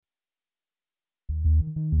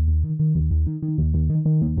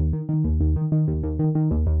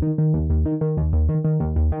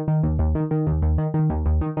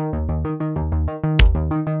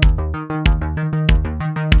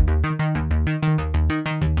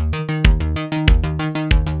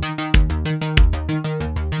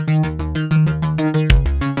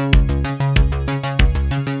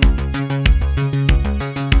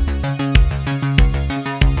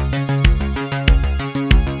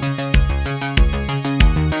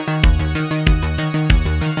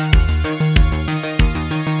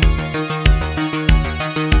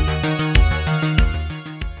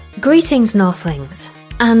Greetings, Northlings,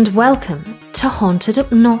 and welcome to Haunted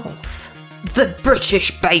Up North, the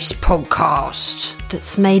British-based podcast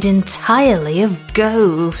that's made entirely of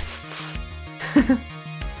ghosts.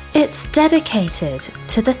 It's dedicated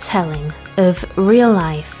to the telling of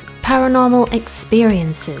real-life paranormal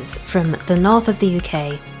experiences from the north of the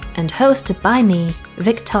UK and hosted by me,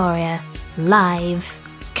 Victoria, live,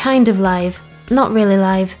 kind of live, not really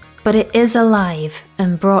live, but it is alive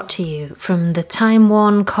and brought to you from the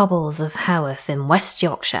time-worn cobbles of Haworth in West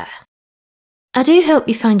Yorkshire. I do hope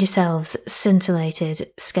you find yourselves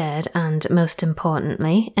scintillated, scared, and most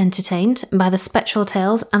importantly, entertained by the spectral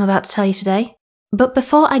tales I'm about to tell you today. But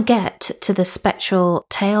before I get to the spectral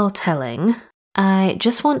tale telling, I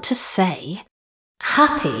just want to say,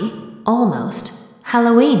 happy, almost,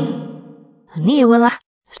 Halloween.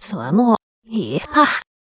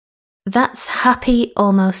 That's Happy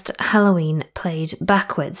Almost Halloween played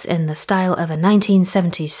backwards in the style of a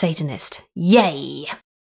 1970s Satanist. Yay!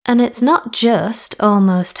 And it's not just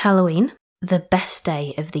almost Halloween, the best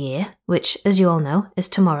day of the year, which, as you all know, is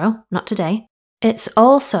tomorrow, not today. It's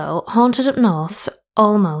also Haunted Up North's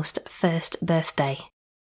almost first birthday.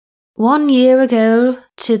 1 year ago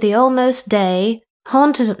to the almost day,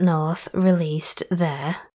 Haunted Up North released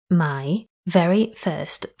my very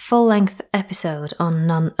first full-length episode on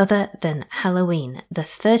none other than Halloween, the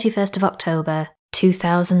 31st of October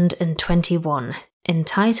 2021,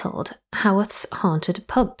 entitled Haworth's Haunted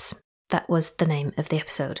Pubs. That was the name of the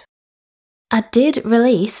episode. I did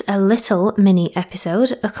release a little mini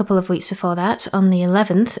episode a couple of weeks before that on the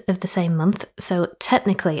 11th of the same month, so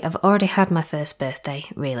technically I've already had my first birthday,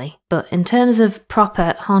 really. But in terms of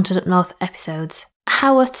proper Haunted Up North episodes,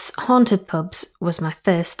 Haworth's Haunted Pubs was my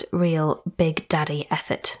first real Big Daddy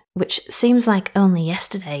effort, which seems like only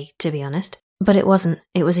yesterday, to be honest. But it wasn't,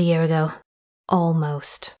 it was a year ago.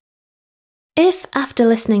 Almost. If after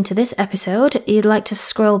listening to this episode you'd like to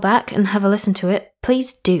scroll back and have a listen to it,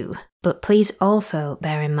 please do. But please also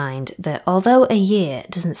bear in mind that although a year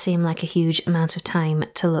doesn't seem like a huge amount of time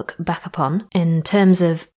to look back upon, in terms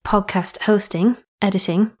of podcast hosting,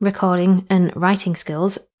 editing, recording, and writing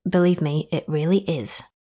skills, believe me, it really is.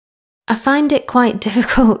 I find it quite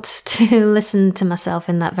difficult to listen to myself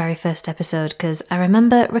in that very first episode because I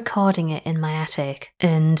remember recording it in my attic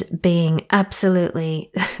and being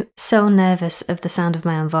absolutely so nervous of the sound of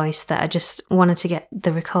my own voice that I just wanted to get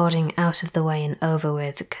the recording out of the way and over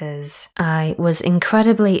with because I was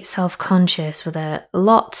incredibly self-conscious with a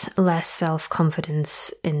lot less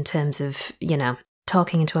self-confidence in terms of,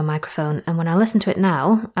 talking into a microphone, and when I listen to it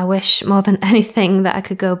now, I wish more than anything that I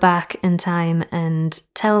could go back in time and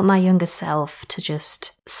tell my younger self to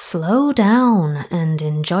just slow down and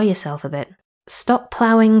enjoy yourself a bit. Stop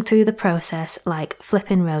ploughing through the process like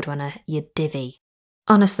flipping Roadrunner, you divvy.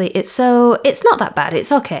 Honestly, it's not that bad,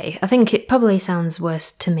 it's okay. I think it probably sounds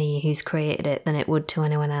worse to me who's created it than it would to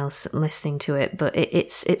anyone else listening to it, but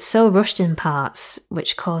it's so rushed in parts,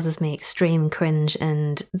 which causes me extreme cringe,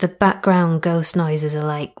 and the background ghost noises are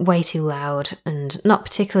like way too loud and not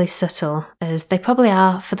particularly subtle, as they probably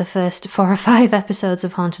are for the first 4 or 5 episodes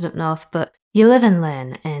of Haunted Up North, but you live and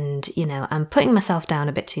learn, and, I'm putting myself down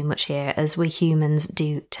a bit too much here, as we humans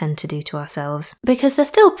do tend to do to ourselves, because they're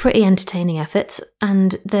still pretty entertaining efforts,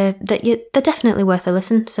 and they're definitely worth a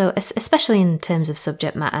listen, so especially in terms of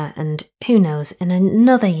subject matter, and who knows, in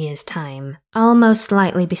another year's time, I'll most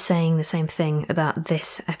likely be saying the same thing about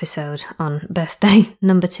this episode on birthday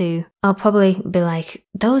number 2. I'll probably be like,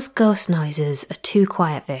 those ghost noises are too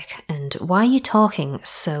quiet, Vic, and why are you talking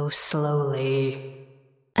so slowly?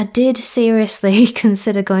 I did seriously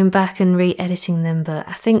consider going back and re-editing them, but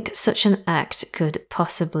I think such an act could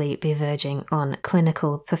possibly be verging on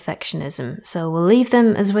clinical perfectionism, so we'll leave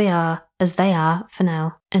them as they are for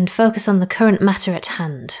now, and focus on the current matter at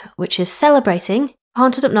hand, which is celebrating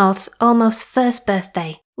Haunted Up North's almost first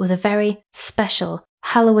birthday with a very special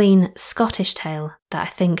Halloween Scottish tale that I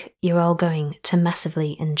think you're all going to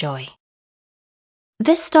massively enjoy.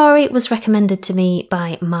 This story was recommended to me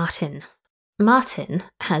by Martin. Martin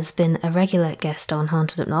has been a regular guest on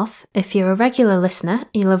Haunted Up North. If you're a regular listener,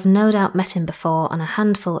 you'll have no doubt met him before on a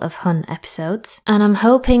handful of Hun episodes, and I'm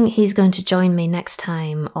hoping he's going to join me next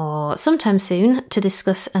time or sometime soon to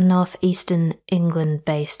discuss a northeastern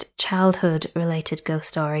England-based childhood-related ghost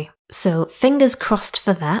story. So fingers crossed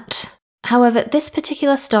for that. However, this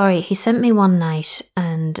particular story he sent me one night,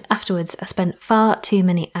 and afterwards I spent far too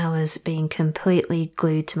many hours being completely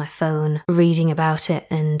glued to my phone, reading about it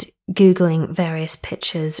and Googling various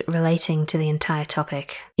pictures relating to the entire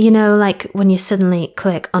topic. Like when you suddenly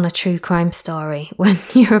click on a true crime story when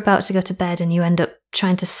you're about to go to bed and you end up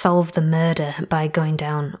trying to solve the murder by going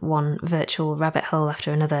down one virtual rabbit hole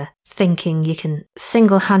after another, thinking you can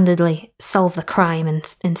single-handedly solve the crime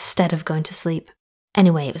instead of going to sleep.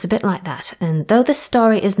 Anyway, it was a bit like that, and though this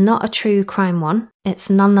story is not a true crime one, it's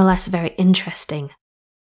nonetheless very interesting.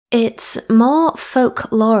 It's more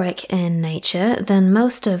folkloric in nature than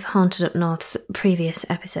most of Haunted Up North's previous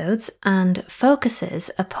episodes and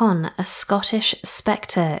focuses upon a Scottish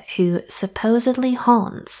spectre who supposedly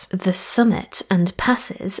haunts the summit and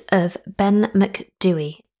passes of Ben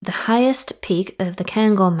Macdui, the highest peak of the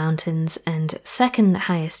Cairngorm Mountains and second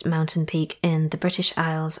highest mountain peak in the British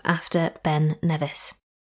Isles after Ben Nevis.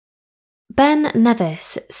 Ben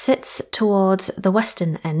Nevis sits towards the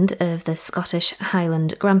western end of the Scottish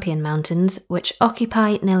Highland Grampian Mountains, which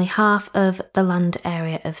occupy nearly half of the land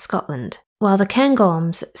area of Scotland, while the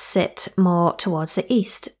Cairngorms sit more towards the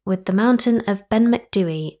east, with the mountain of Ben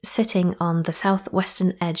Macdui sitting on the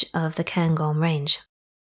southwestern edge of the Cairngorm Range.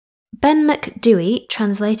 Ben Macdui,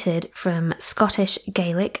 translated from Scottish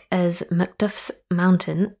Gaelic as Macduff's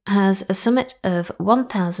Mountain, has a summit of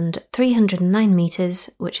 1,309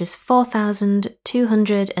 metres, which is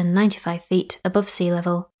 4,295 feet above sea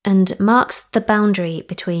level, and marks the boundary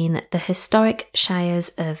between the historic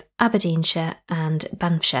shires of Aberdeenshire and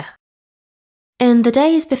Banffshire. In the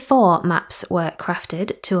days before maps were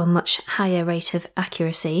crafted to a much higher rate of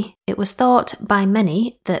accuracy, it was thought by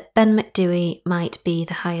many that Ben Macdui might be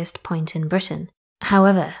the highest point in Britain.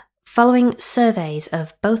 Following surveys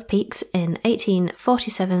of both peaks in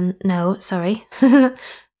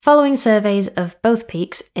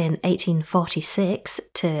 1846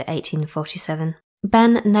 to 1847,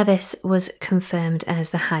 Ben Nevis was confirmed as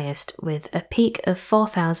the highest with a peak of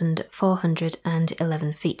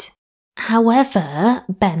 4,411 feet. However,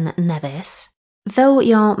 Ben Nevis, though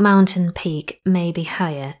your mountain peak may be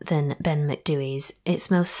higher than Ben Macdui's,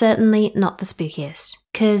 it's most certainly not the spookiest,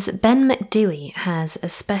 because Ben Macdui has a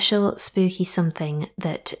special spooky something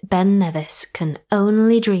that Ben Nevis can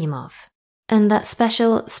only dream of, and that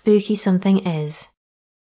special spooky something is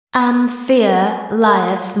Am Fear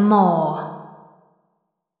Lieth More.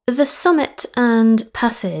 The summit and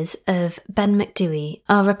passes of Ben Macdui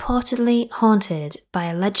are reportedly haunted by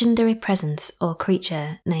a legendary presence or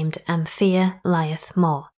creature named Am Fear Lieth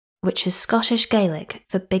More, which is Scottish Gaelic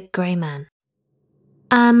for Big Grey Man.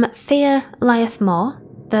 Am Fear Lieth More,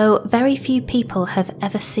 though very few people have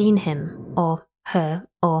ever seen him, or her,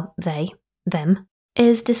 or they, them,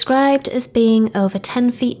 is described as being over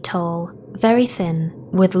 10 feet tall, very thin,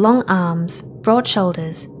 with long arms, broad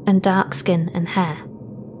shoulders, and dark skin and hair.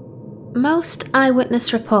 Most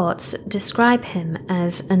eyewitness reports describe him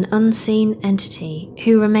as an unseen entity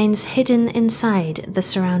who remains hidden inside the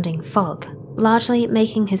surrounding fog, largely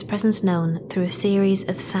making his presence known through a series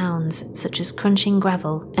of sounds such as crunching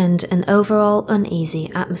gravel and an overall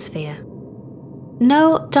uneasy atmosphere.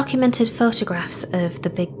 No documented photographs of the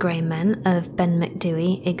Big Grey Men of Ben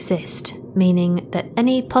Macdui exist, meaning that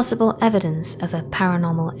any possible evidence of a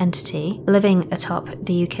paranormal entity living atop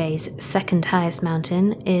the UK's second highest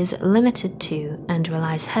mountain is limited to and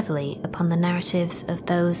relies heavily upon the narratives of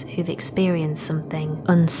those who've experienced something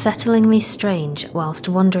unsettlingly strange whilst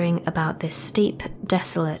wandering about this steep,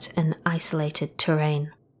 desolate and isolated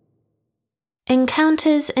terrain.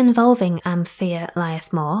 Encounters involving Am Fear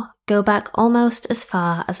Lieth More go back almost as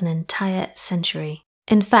far as an entire century.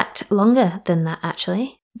 In fact, longer than that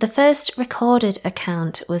actually. The first recorded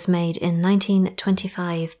account was made in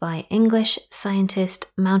 1925 by English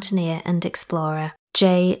scientist, mountaineer and explorer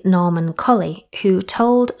J. Norman Colley, who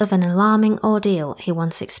told of an alarming ordeal he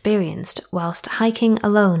once experienced whilst hiking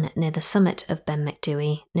alone near the summit of Ben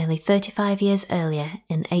Macdui nearly 35 years earlier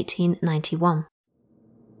in 1891.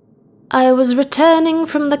 I was returning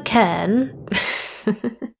from the cairn.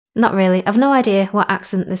 Not really. I've no idea what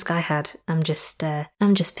accent this guy had. I'm just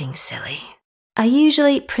being silly. I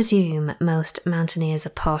usually presume most mountaineers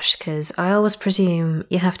are posh because I always presume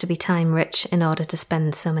you have to be time rich in order to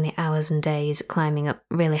spend so many hours and days climbing up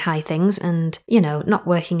really high things and, not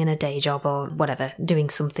working in a day job or whatever, doing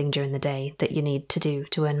something during the day that you need to do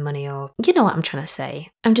to earn money or, you know what I'm trying to say.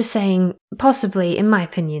 I'm just saying, possibly, in my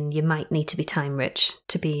opinion, you might need to be time rich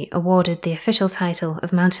to be awarded the official title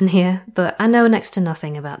of mountaineer, but I know next to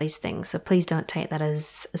nothing about these things, so please don't take that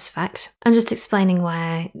as fact. I'm just explaining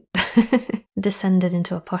why I descended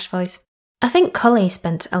into a posh voice. I think Colley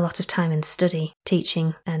spent a lot of time in study,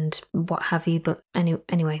 teaching, and what have you, but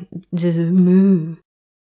anyway.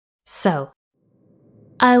 So,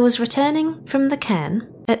 I was returning from the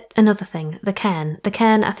cairn. Another thing, the cairn.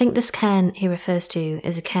 I think this cairn he refers to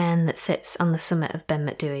is a cairn that sits on the summit of Ben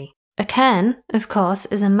Macdui. A cairn, of course,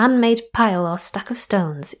 is a man-made pile or stack of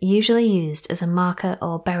stones, usually used as a marker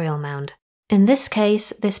or burial mound. In this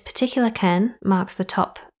case, this particular cairn marks the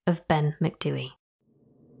top of Ben Macdui.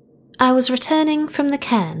 I was returning from the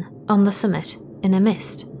cairn on the summit in a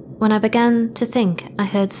mist when I began to think I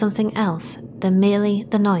heard something else than merely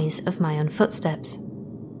the noise of my own footsteps.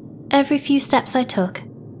 Every few steps I took,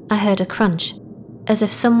 I heard a crunch, as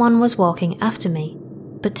if someone was walking after me,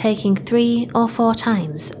 but taking 3 or 4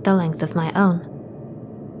 times the length of my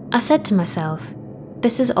own. I said to myself,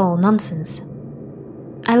 this is all nonsense.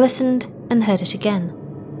 I listened and heard it again,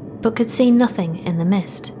 but could see nothing in the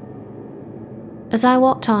mist. As I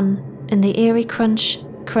walked on, and the eerie crunch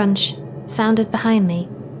sounded behind me,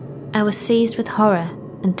 I was seized with horror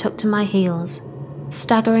and took to my heels,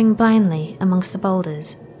 staggering blindly amongst the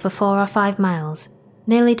boulders for 4 or 5 miles,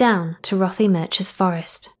 nearly down to Rothiemurch's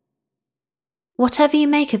forest. Whatever you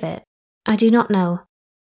make of it, I do not know,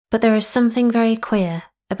 but there is something very queer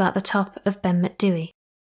about the top of Ben Macdui,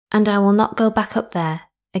 and I will not go back up there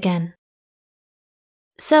again.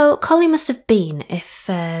 So Colley must have been, if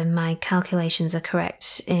my calculations are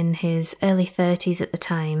correct, in his early 30s at the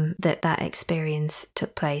time that experience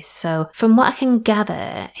took place. So from what I can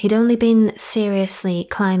gather, he'd only been seriously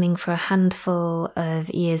climbing for a handful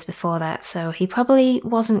of years before that, so he probably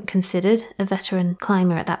wasn't considered a veteran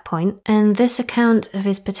climber at that point. And this account of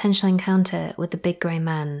his potential encounter with the Big Grey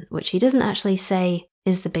Man, which he doesn't actually say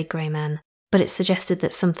is the Big Grey Man, but it's suggested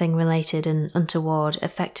that something related and untoward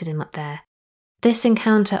affected him up there. This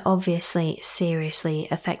encounter obviously seriously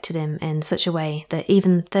affected him in such a way that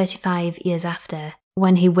even 35 years after,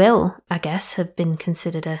 when he will, I guess, have been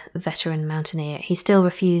considered a veteran mountaineer, he still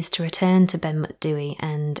refused to return to Ben Macdui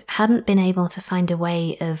and hadn't been able to find a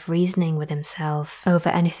way of reasoning with himself over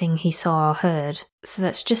anything he saw or heard. So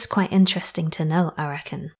that's just quite interesting to know, I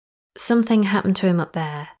reckon. Something happened to him up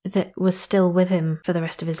there that was still with him for the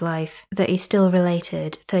rest of his life, that he still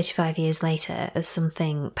related 35 years later as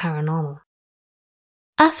something paranormal.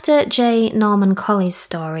 After J. Norman Colley's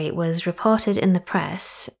story was reported in the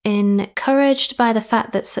press, encouraged by the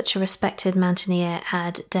fact that such a respected mountaineer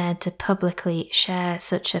had dared to publicly share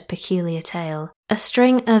such a peculiar tale, a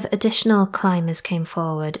string of additional climbers came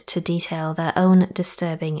forward to detail their own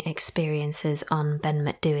disturbing experiences on Ben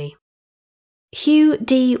Macdui. Hugh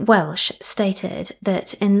D. Welsh stated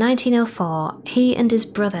that in 1904 he and his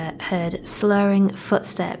brother heard slurring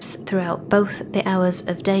footsteps throughout both the hours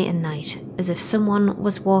of day and night, as if someone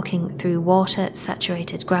was walking through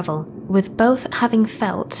water-saturated gravel, with both having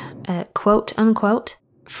felt, quote-unquote,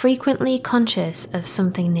 frequently conscious of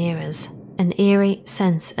something near us, an eerie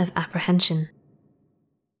sense of apprehension.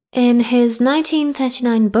 In his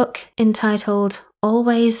 1939 book entitled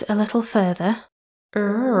Always a Little Further,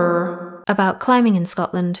 about climbing in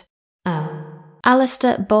Scotland,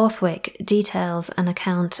 Alistair Borthwick details an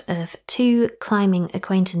account of 2 climbing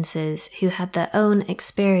acquaintances who had their own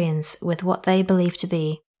experience with what they believe to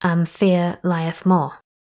be Am Fear Lieth More.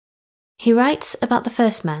 He writes about the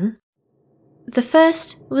first man. The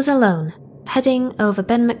first was alone, heading over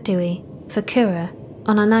Ben Macdui for Curragh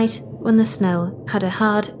on a night when the snow had a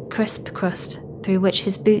hard, crisp crust through which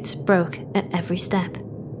his boots broke at every step.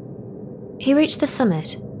 He reached the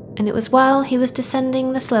summit, and it was while he was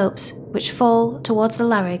descending the slopes which fall towards the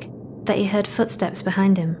Larrig that he heard footsteps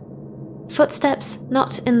behind him. Footsteps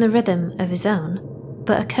not in the rhythm of his own,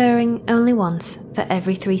 but occurring only once for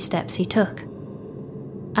every 3 steps he took.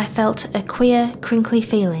 I felt a queer, crinkly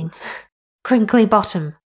feeling. Crinkly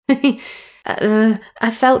bottom. I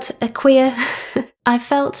felt a queer,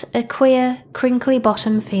 crinkly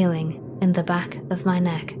bottom feeling in the back of my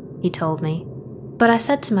neck, he told me. But I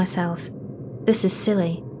said to myself, this is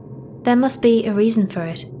silly. There must be a reason for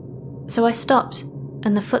it. So I stopped,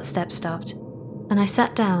 and the footsteps stopped, and I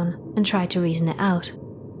sat down and tried to reason it out.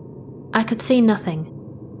 I could see nothing.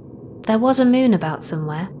 There was a moon about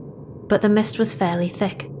somewhere, but the mist was fairly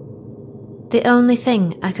thick. The only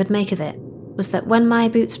thing I could make of it was that when my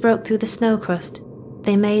boots broke through the snow crust,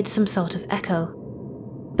 they made some sort of echo.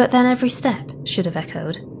 But then every step should have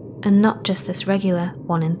echoed, and not just this regular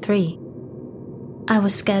 1 in 3. I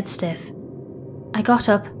was scared stiff. I got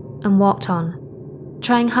up and walked on,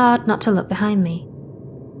 trying hard not to look behind me.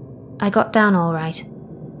 I got down all right.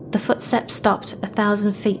 The footsteps stopped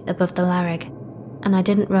 1,000 feet above the Larrig, and I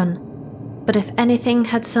didn't run, but if anything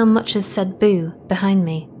had so much as said boo behind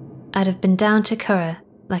me, I'd have been down to Curragh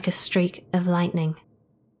like a streak of lightning.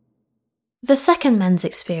 The second man's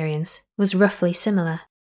experience was roughly similar.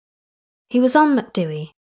 He was on Macdui,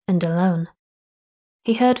 and alone.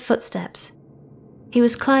 He heard footsteps. He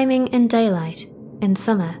was climbing in daylight, in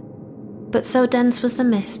summer, but so dense was the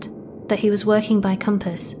mist that he was working by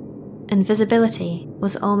compass, and visibility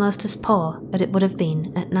was almost as poor as it would have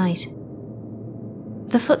been at night.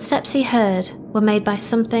 The footsteps he heard were made by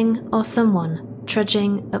something or someone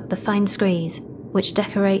trudging up the fine screes which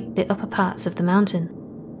decorate the upper parts of the mountain.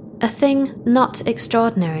 A thing not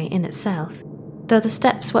extraordinary in itself, though the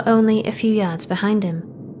steps were only a few yards behind him,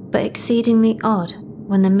 but exceedingly odd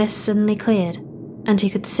when the mist suddenly cleared and he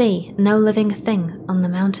could see no living thing on the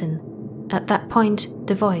mountain, at that point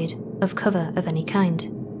devoid of cover of any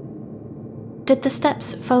kind. "Did the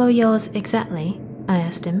steps follow yours exactly?" I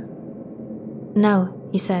asked him. "No,"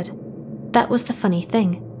 he said. "That was the funny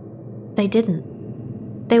thing. They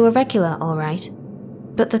didn't. They were regular, all right,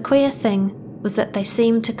 but the queer thing was that they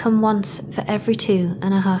seemed to come once for every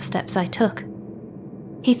 2.5 steps I took."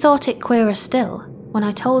 He thought it queerer still when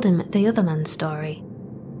I told him the other man's story.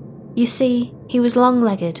 You see, he was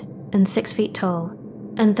long-legged and 6 feet tall,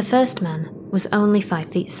 and the first man was only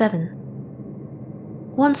 5'7".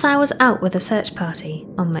 Once I was out with a search party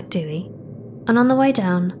on McDewey, and on the way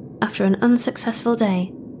down, after an unsuccessful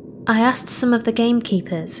day, I asked some of the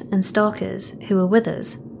gamekeepers and stalkers who were with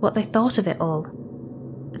us what they thought of it all.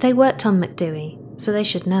 They worked on McDewey, so they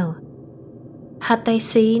should know. Had they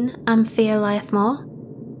seen Amphiar Lyathmore?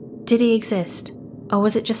 Did he exist, or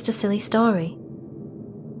was it just a silly story?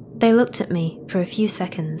 They looked at me for a few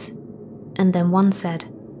seconds, and then one said,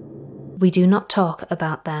 "We do not talk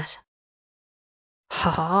about that."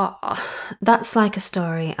 Ha! That's like a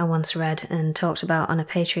story I once read and talked about on a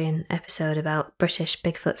Patreon episode about British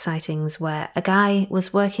Bigfoot sightings, where a guy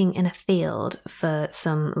was working in a field for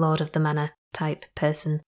some Lord of the Manor type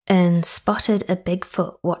person and spotted a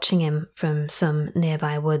Bigfoot watching him from some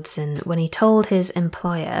nearby woods, and when he told his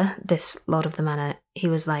employer, this Lord of the Manor, he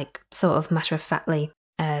was like, sort of matter-of-factly,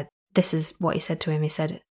 this is what he said to him. He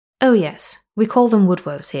said, "Oh yes, we call them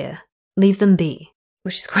woodwose here. Leave them be."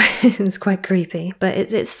 Which is it's quite creepy, but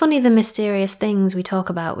it's funny the mysterious things we talk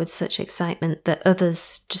about with such excitement that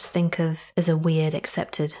others just think of as a weird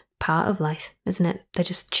accepted part of life, isn't it? They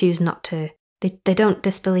just choose not to. They don't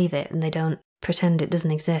disbelieve it, and they don't pretend it doesn't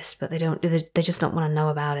exist, but they just don't want to know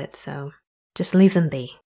about it, so just leave them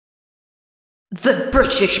be. The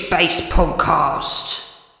British Base Podcast.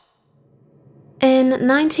 In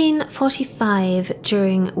 1945,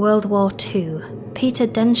 during World War II, Peter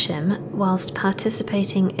Densham, whilst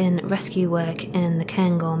participating in rescue work in the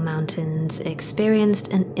Cairngorm Mountains,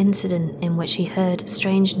 experienced an incident in which he heard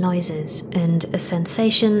strange noises and a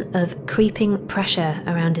sensation of creeping pressure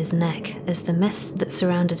around his neck as the mist that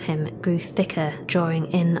surrounded him grew thicker, drawing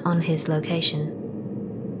in on his location.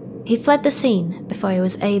 He fled the scene before he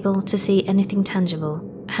was able to see anything tangible.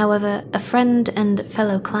 However, a friend and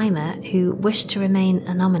fellow climber who wished to remain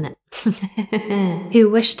anonymous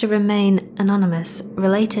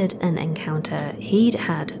related an encounter he'd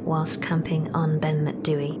had whilst camping on Ben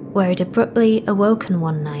Macdui, where he'd abruptly awoken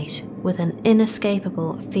one night with an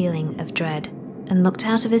inescapable feeling of dread and looked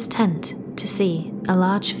out of his tent to see a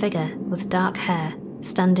large figure with dark hair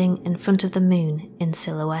standing in front of the moon in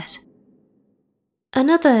silhouette.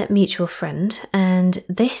 Another mutual friend, and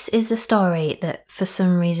this is the story that for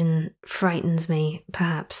some reason frightens me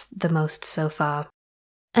perhaps the most so far.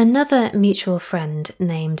 Another mutual friend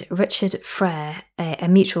named Richard Frere, a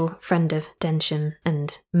mutual friend of Densham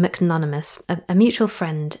and McNonymous, a mutual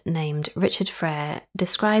friend named Richard Frere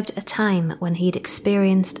described a time when he'd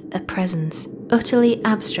experienced a presence, utterly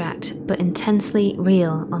abstract but intensely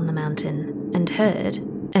real on the mountain, and heard,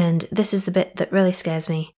 and this is the bit that really scares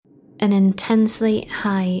me, an intensely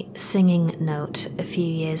high singing note a few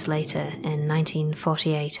years later in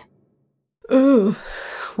 1948. Ugh,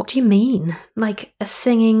 what do you mean? Like a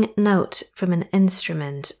singing note from an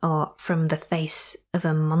instrument or from the face of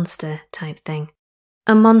a monster type thing?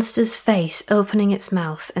 A monster's face opening its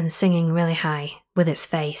mouth and singing really high with its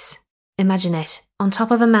face. Imagine it, on top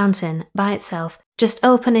of a mountain, by itself, just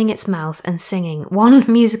opening its mouth and singing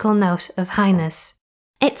one musical note of highness.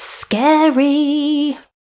 It's scary!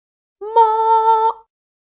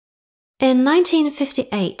 In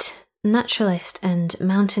 1958, naturalist and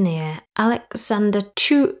mountaineer Alexander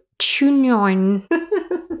Chunyon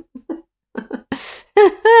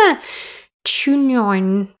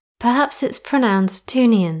Chunyon, perhaps it's pronounced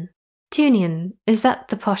Tunian. Tunian, is that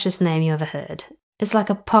the poshest name you ever heard? It's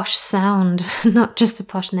like a posh sound, not just a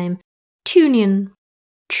posh name. Tunian.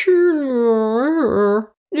 Tunian.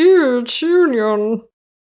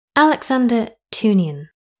 Alexander Tunian,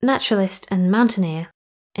 naturalist and mountaineer,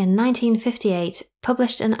 in 1958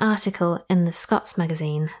 published an article in the Scots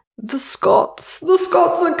magazine. The Scots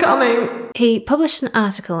are coming! He published an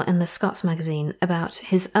article in the Scots magazine about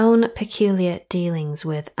his own peculiar dealings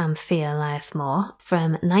with Amphiar Lyathmore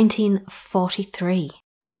from 1943.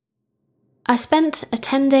 I spent a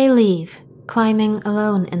 10-day leave climbing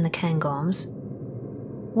alone in the Cairngorms.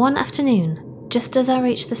 One afternoon, just as I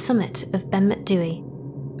reached the summit of Benmont Dewey,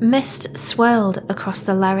 mist swirled across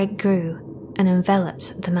the Larrig Grue and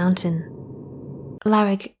enveloped the mountain.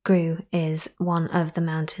 Larrig Grue is one of the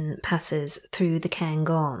mountain passes through the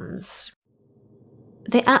Cairngorms.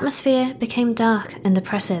 The atmosphere became dark and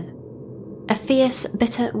oppressive. A fierce,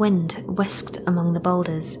 bitter wind whisked among the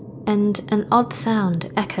boulders, and an odd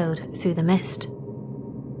sound echoed through the mist.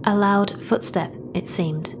 A loud footstep, it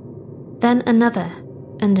seemed. Then another,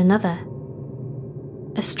 and another.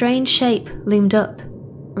 A strange shape loomed up,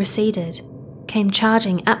 receded, came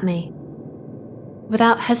charging at me.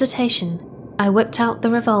 Without hesitation, I whipped out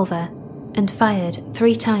the revolver and fired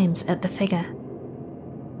 3 times at the figure.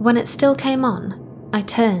 When it still came on, I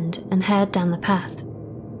turned and headed down the path,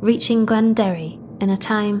 reaching Glenderry in a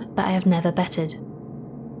time that I have never bettered.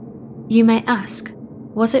 You may ask,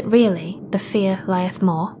 was it really the Fear Lieth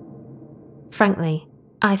More? Frankly,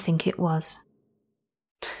 I think it was.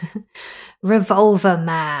 Revolver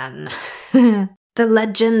Man. The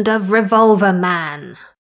legend of Revolver Man.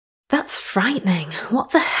 That's frightening.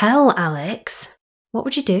 What the hell, Alex? What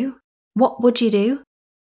would you do? What would you do?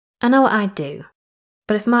 I know what I'd do,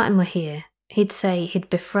 but if Martin were here, he'd say he'd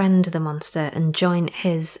befriend the monster and join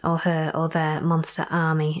his or her or their monster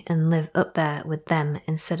army and live up there with them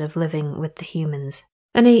instead of living with the humans.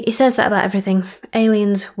 And he says that about everything.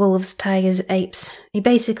 Aliens, wolves, tigers, apes. He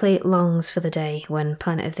basically longs for the day when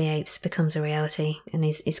Planet of the Apes becomes a reality, and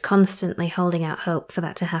he's constantly holding out hope for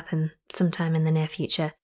that to happen sometime in the near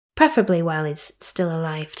future. Preferably while he's still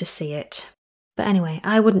alive to see it. But anyway,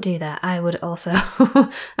 I wouldn't do that. I would also,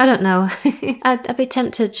 I don't know, I'd be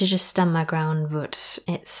tempted to just stand my ground, but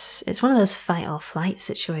it's one of those fight or flight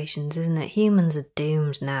situations, isn't it? Humans are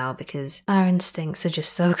doomed now because our instincts are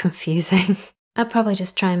just so confusing. I'd probably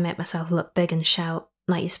just try and make myself look big and shout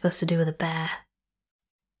like you're supposed to do with a bear.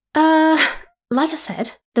 Like I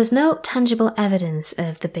said, there's no tangible evidence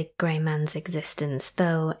of the Big Grey Man's existence,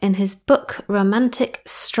 though in his book Romantic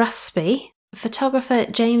Strathspey, photographer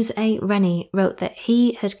James A. Rennie wrote that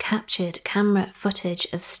he had captured camera footage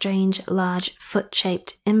of strange, large,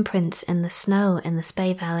 foot-shaped imprints in the snow in the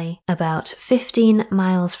Spey Valley, about 15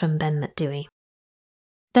 miles from Benmont Dewey.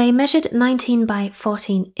 They measured 19 by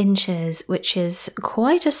 14 inches, which is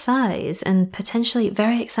quite a size and potentially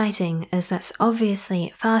very exciting, as that's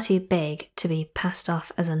obviously far too big to be passed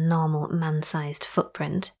off as a normal man-sized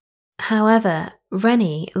footprint. However,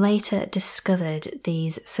 Rennie later discovered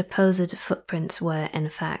these supposed footprints were, in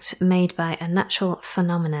fact, made by a natural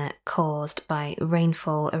phenomena caused by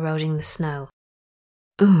rainfall eroding the snow.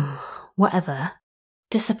 Ooh, whatever.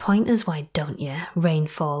 Disappoint us, why don't you?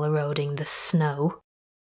 Rainfall eroding the snow.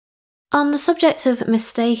 On the subject of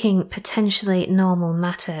mistaking potentially normal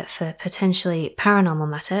matter for potentially paranormal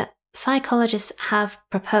matter, psychologists have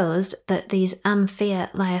proposed that these Fear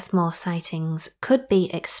Lieth More sightings could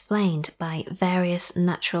be explained by various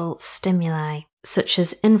natural stimuli, such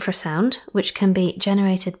as infrasound, which can be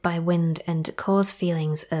generated by wind and cause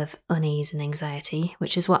feelings of unease and anxiety,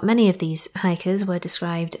 which is what many of these hikers were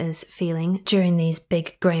described as feeling during these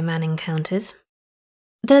Big Grey Man encounters.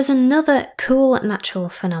 There's another cool natural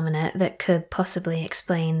phenomena that could possibly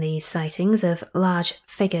explain these sightings of large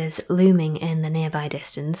figures looming in the nearby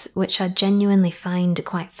distance, which I genuinely find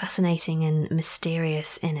quite fascinating and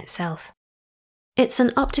mysterious in itself. It's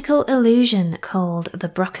an optical illusion called the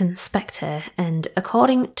Brocken Spectre, and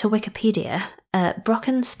according to Wikipedia, a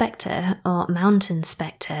Brocken Spectre, or Mountain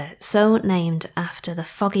Spectre, so named after the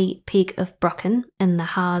foggy peak of Brocken in the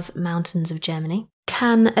Harz Mountains of Germany,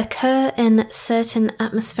 can occur in certain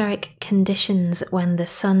atmospheric conditions when the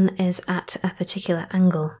sun is at a particular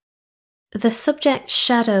angle. The subject's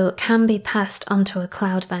shadow can be passed onto a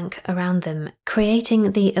cloud bank around them,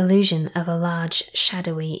 creating the illusion of a large,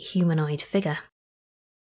 shadowy humanoid figure.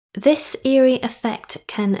 This eerie effect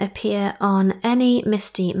can appear on any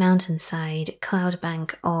misty mountainside, cloud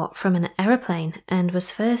bank, or from an aeroplane, and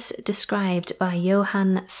was first described by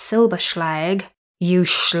Johann Silberschlag,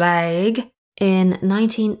 in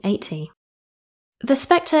 1980. The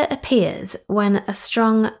spectre appears when a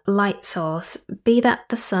strong light source, be that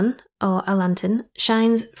the sun or a lantern,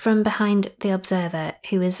 shines from behind the observer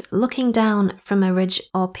who is looking down from a ridge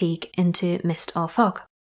or peak into mist or fog.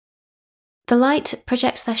 The light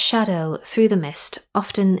projects their shadow through the mist,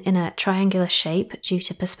 often in a triangular shape due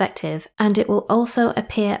to perspective, and it will also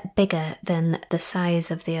appear bigger than the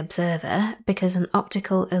size of the observer because an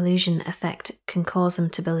optical illusion effect can cause them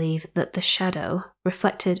to believe that the shadow,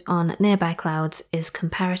 reflected on nearby clouds, is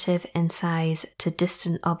comparative in size to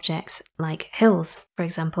distant objects like hills, for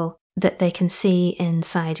example. that they can see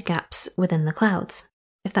inside gaps within the clouds,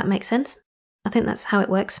 if that makes sense. I think that's how it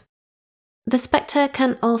works. The spectre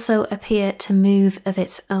can also appear to move of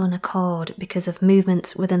its own accord because of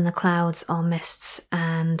movements within the clouds or mists,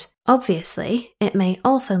 and obviously it may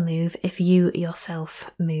also move if you yourself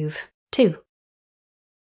move too.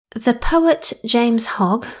 The poet James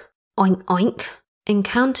Hogg, oink oink,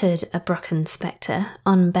 encountered a Brocken spectre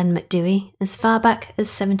on Ben Macdui as far back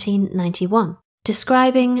as 1791,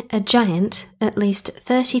 describing a giant at least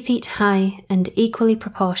 30 feet high and equally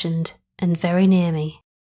proportioned and very near me.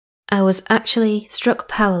 I was actually struck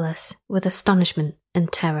powerless with astonishment and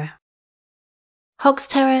terror. Hogg's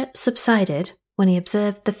terror subsided when he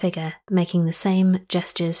observed the figure making the same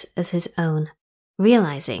gestures as his own,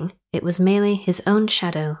 realising it was merely his own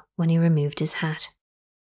shadow when he removed his hat.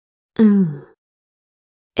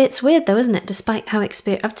 It's weird though, isn't it? Despite how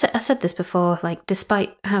experienced, I said this before,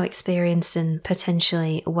 despite how experienced and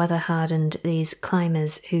potentially weather-hardened these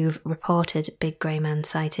climbers who've reported big grey man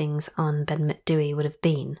sightings on Ben Macdui would have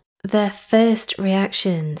been, their first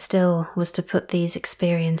reaction still was to put these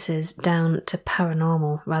experiences down to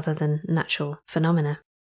paranormal rather than natural phenomena.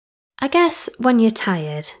 I guess when you're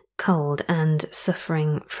tired, cold, and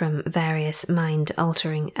suffering from various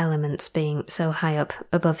mind-altering elements being so high up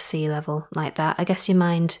above sea level like that, I guess your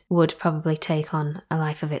mind would probably take on a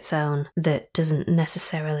life of its own that doesn't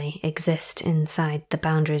necessarily exist inside the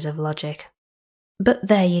boundaries of logic. But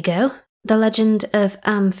there you go. The legend of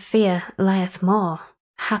Am Fia lieth more.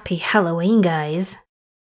 Happy Halloween, guys!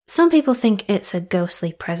 Some people think it's a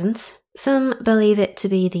ghostly presence, some believe it to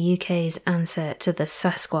be the UK's answer to the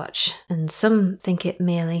Sasquatch, and some think it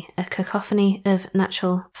merely a cacophony of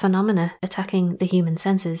natural phenomena attacking the human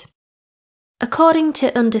senses. According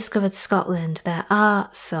to Undiscovered Scotland, there are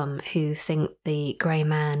some who think the grey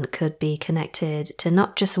man could be connected to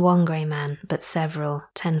not just one grey man, but several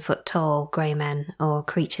 10-foot-tall grey men or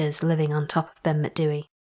creatures living on top of Ben Macdui.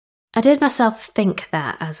 I did myself think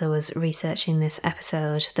that as I was researching this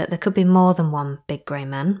episode that there could be more than one big grey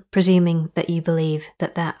man, presuming that you believe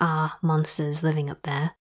that there are monsters living up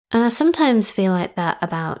there. And I sometimes feel like that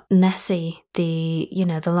about Nessie, the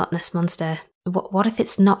Loch Ness Monster. What if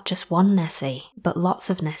it's not just one Nessie, but lots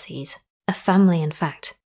of Nessies? A family, in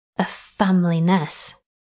fact. A family Ness.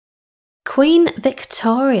 Queen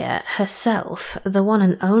Victoria herself, the one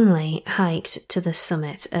and only, hiked to the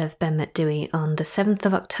summit of Ben Macdui on the 7th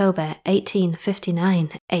of October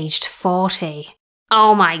 1859, aged 40.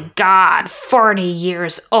 Oh my god, 40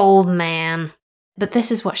 years old, man. But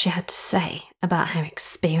this is what she had to say about her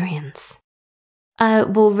experience. I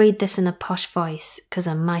will read this in a posh voice because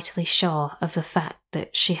I'm mightily sure of the fact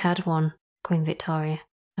that she had one, Queen Victoria.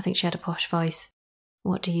 I think she had a posh voice.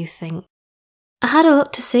 What do you think? I had a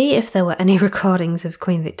look to see if there were any recordings of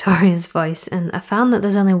Queen Victoria's voice, and I found that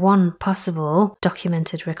there's only one possible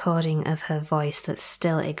documented recording of her voice that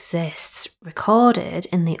still exists, recorded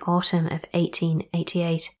in the autumn of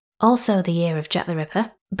 1888, also the year of Jack the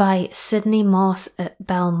Ripper, by Sydney Morse at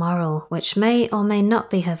Balmoral, which may or may not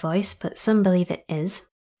be her voice, but some believe it is.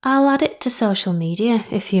 I'll add it to social media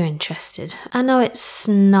if you're interested. I know it's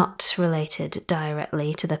not related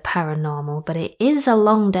directly to the paranormal, but it is a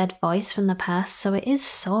long dead voice from the past, so it is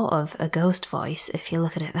sort of a ghost voice if you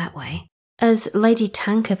look at it that way. As Lady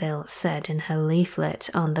Tankerville said in her leaflet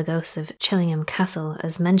on the ghosts of Chillingham Castle,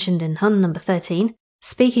 as mentioned in Hun number 13,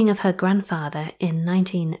 speaking of her grandfather in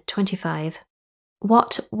 1925,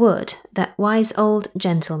 "What would that wise old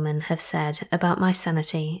gentleman have said about my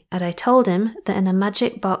sanity had I told him that in a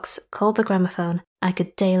magic box called the gramophone I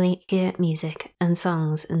could daily hear music and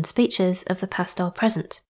songs and speeches of the past or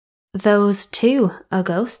present? Those too are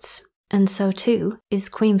ghosts, and so too is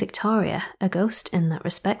Queen Victoria a ghost in that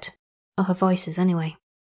respect, or her voices anyway.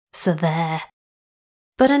 So there."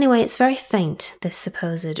 But anyway, it's very faint, this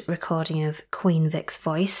supposed recording of Queen Vic's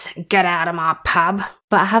voice. Get out of my pub!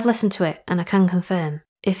 But I have listened to it, and I can confirm,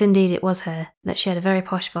 if indeed it was her, that she had a very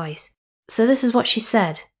posh voice. So this is what she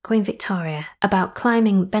said, Queen Victoria, about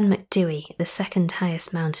climbing Ben Macdui, the second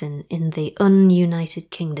highest mountain in the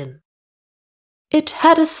ununited kingdom. "It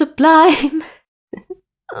had a sublime...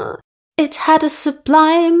 It had a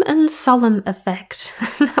sublime and solemn effect."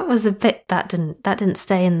 That was a bit that didn't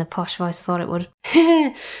stay in the posh voice I thought it would.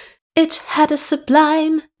 "It had a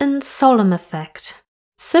sublime and solemn effect.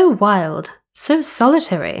 So wild, so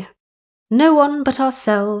solitary. No one but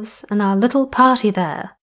ourselves and our little party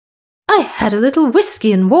there. I had a little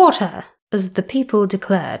whiskey and water, as the people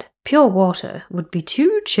declared pure water would be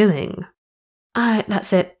too chilling."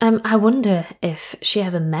 That's it. I wonder if she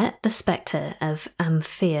ever met the spectre of Am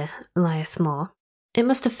Fia lieth more. It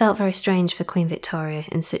must have felt very strange for Queen Victoria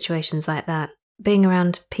in situations like that, being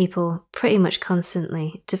around people pretty much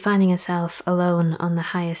constantly to finding herself alone on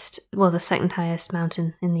the second highest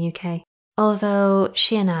mountain in the UK. Although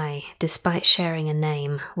she and I, despite sharing a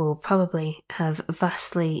name, will probably have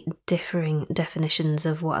vastly differing definitions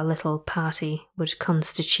of what a little party would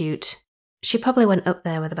constitute. She probably went up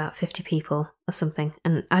there with about 50 people or something,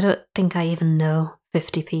 and I don't think I even know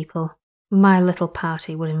 50 people. My little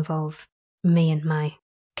party would involve me and my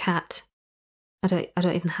cat. I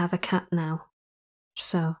don't even have a cat now.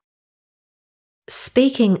 So,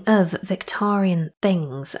 speaking of Victorian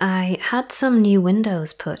things, I had some new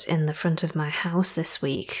windows put in the front of my house this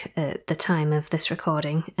week at the time of this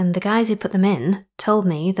recording, and the guys who put them in told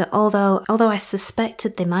me that although I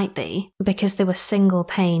suspected they might be, because they were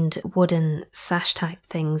single-paned wooden sash-type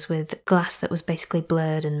things with glass that was basically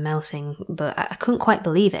blurred and melting, but I couldn't quite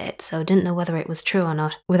believe it, so didn't know whether it was true or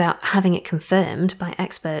not. Without having it confirmed by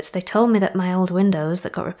experts, they told me that my old windows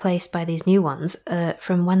that got replaced by these new ones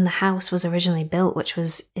from when the house was originally built, which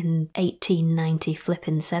was in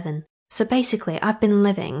 1897. So basically, I've been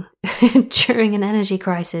living during an energy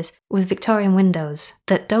crisis with Victorian windows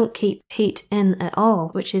that don't keep heat in at all,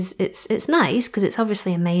 which is, it's nice because it's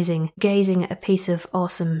obviously amazing gazing at a piece of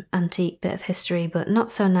awesome antique bit of history, but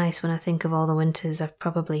not so nice when I think of all the winters I've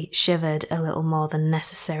probably shivered a little more than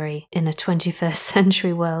necessary in a 21st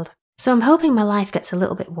century world. So I'm hoping my life gets a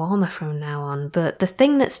little bit warmer from now on, but the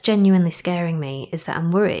thing that's genuinely scaring me is that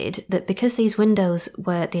I'm worried that because these windows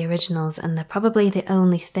were the originals and they're probably the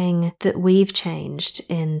only thing that we've changed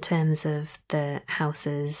in terms of the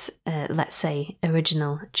house's, let's say,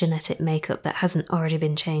 original genetic makeup that hasn't already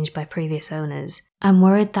been changed by previous owners, I'm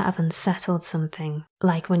worried that I've unsettled something.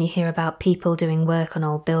 Like when you hear about people doing work on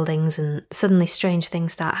old buildings and suddenly strange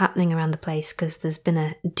things start happening around the place because there's been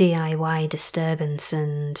a DIY disturbance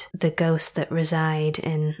and the ghosts that reside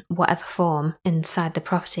in whatever form inside the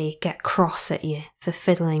property get cross at you for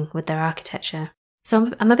fiddling with their architecture.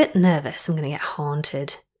 So I'm a bit nervous I'm going to get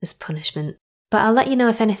haunted as punishment. But I'll let you know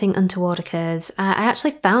if anything untoward occurs. I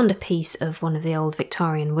actually found a piece of one of the old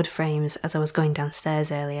Victorian wood frames as I was going downstairs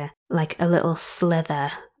earlier, like a little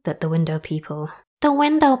slither that the window people,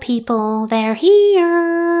 they're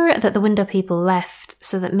here, that the window people left,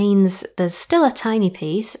 so that means there's still a tiny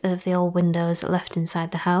piece of the old windows left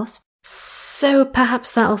inside the house. So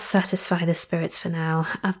perhaps that'll satisfy the spirits for now.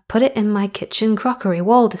 I've put it in my kitchen crockery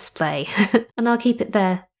wall display, and I'll keep it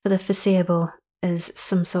there for the foreseeable as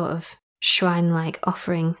some sort of shrine-like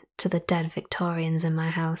offering to the dead Victorians in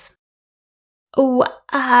my house. Oh,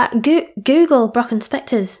 Google Brocken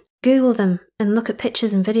Spectres. Google them and look at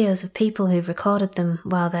pictures and videos of people who've recorded them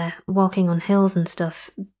while they're walking on hills and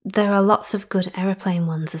stuff. There are lots of good aeroplane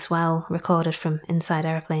ones as well, recorded from inside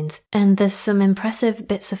aeroplanes. And there's some impressive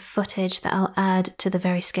bits of footage that I'll add to the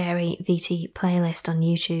Very Scary VT playlist on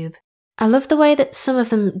YouTube. I love the way that some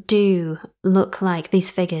of them do look like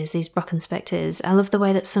these figures, these Brocken Spectres. I love the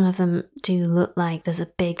way that some of them do look like there's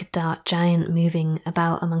a big dark giant moving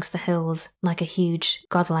about amongst the hills, like a huge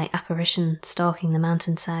godlike apparition stalking the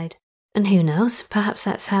mountainside. And who knows, perhaps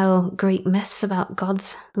that's how Greek myths about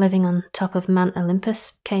gods living on top of Mount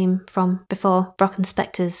Olympus came from before Brocken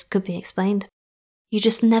Spectres could be explained. You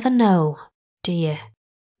just never know, do you,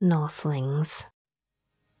 Northlings?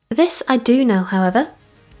 This I do know, however.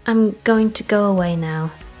 I'm going to go away now,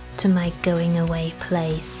 to my going away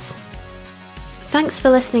place. Thanks for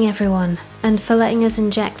listening, everyone, and for letting us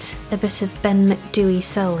inject a bit of Ben McDooey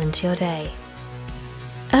soul into your day.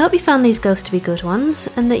 I hope you found these ghosts to be good ones,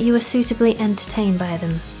 and that you were suitably entertained by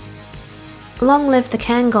them. Long live the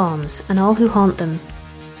Cairngorms and all who haunt them,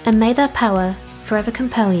 and may their power forever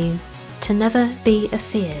compel you to never be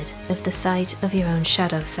afeared of the sight of your own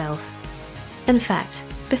shadow self. In fact,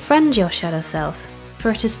 befriend your shadow self, for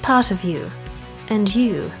it is part of you, and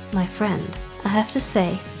you, my friend, I have to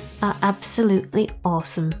say, are absolutely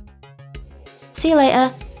awesome. See you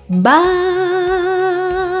later. Bye!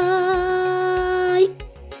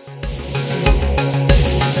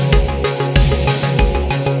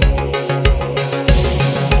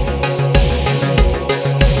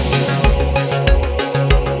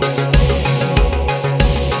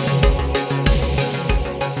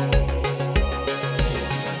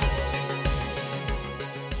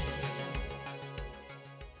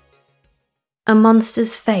 A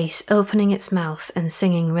monster's face opening its mouth and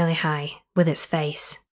singing really high with its face.